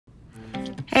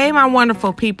Hey, my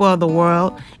wonderful people of the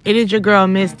world. It is your girl,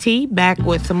 Miss T, back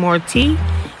with some more tea.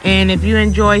 And if you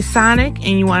enjoy Sonic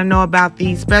and you want to know about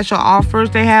the special offers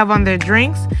they have on their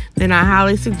drinks, then I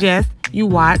highly suggest you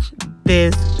watch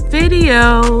this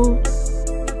video.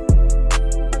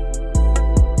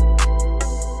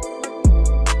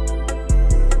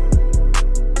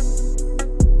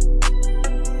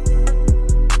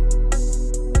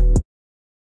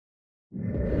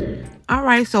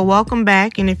 Alright, so welcome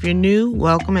back, and if you're new,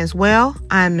 welcome as well.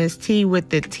 I'm Miss T with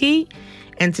the T,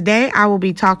 and today I will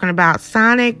be talking about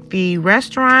Sonic, the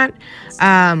restaurant.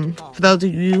 For those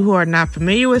of you who are not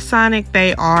familiar with Sonic,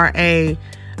 they are a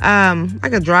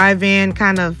like a drive-in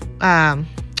kind of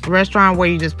restaurant where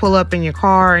you just pull up in your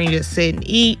car and you just sit and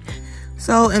eat.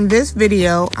 So in this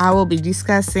video, I will be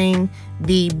discussing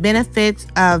the benefits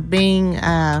of being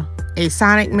a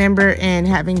Sonic member and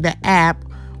having the app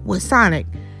with Sonic.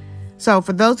 So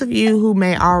for those of you who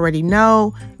may already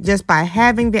know, just by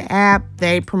having the app,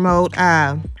 they promote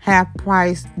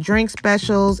half-price drink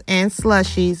specials and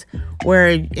slushies, where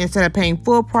instead of paying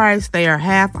full price, they are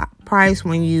half price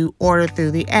when you order through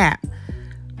the app.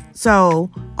 So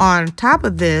on top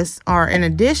of this, or in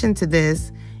addition to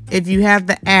this, if you have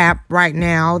the app right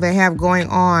now, they have going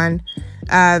on,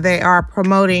 they are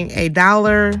promoting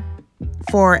 $1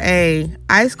 for a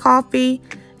iced coffee,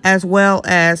 as well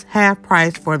as half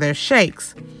price for their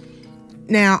shakes.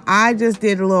 Now, I just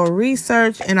did a little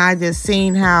research and I just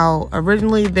seen how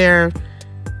originally their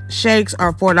shakes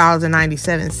are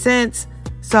 $4.97.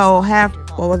 So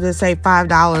we'll just say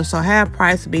 $5. So half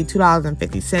price would be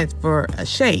 $2.50 for a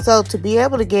shake. So to be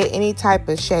able to get any type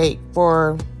of shake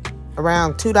for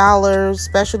around $2,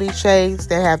 specialty shakes,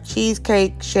 they have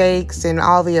cheesecake shakes and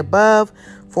all the above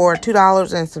for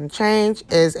 $2 and some change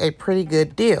is a pretty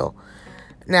good deal.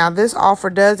 Now, this offer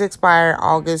does expire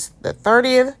August the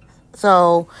 30th,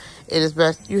 so it is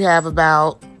best you have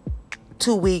about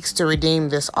 2 weeks to redeem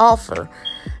this offer.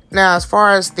 Now, as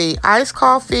far as the iced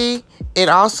coffee, it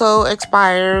also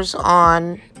expires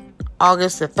on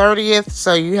August the 30th,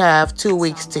 so you have 2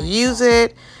 weeks to use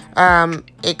it.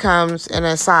 It comes in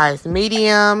a size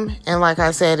medium, and like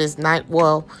I said, it's not,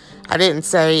 well, I didn't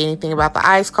say anything about the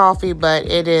iced coffee, but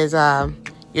it is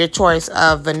your choice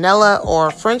of vanilla or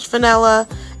French vanilla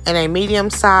in a medium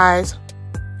size.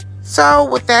 So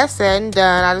with that said and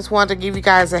done, I just wanted to give you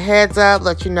guys a heads up,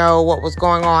 let you know what was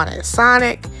going on at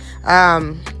Sonic.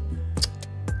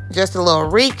 Just a little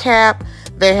recap.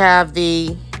 They have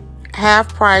the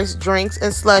half price drinks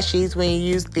and slushies when you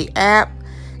use the app.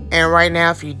 And right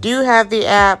now, if you do have the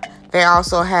app, they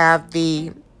also have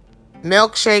the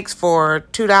milkshakes for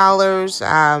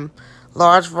 $2.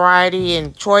 Large variety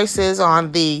and choices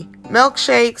on the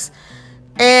milkshakes,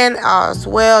 and as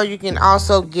well you can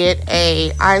also get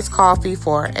a iced coffee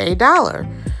for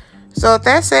 $1. So if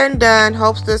that's said and done,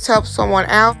 hope this helps someone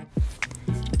out.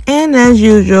 And as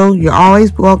usual, you're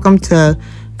always welcome to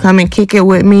come and kick it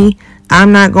with me.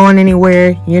 I'm not going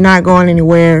anywhere, you're not going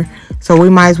anywhere, so we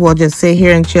might as well just sit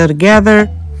here and chill together.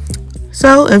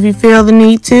 So if you feel the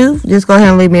need to, just go ahead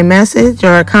and leave me a message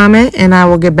or a comment and I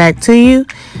will get back to you.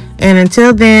 And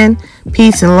until then,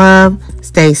 peace and love.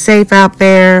 Stay safe out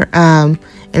there. And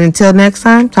until next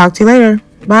time, talk to you later.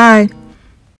 Bye.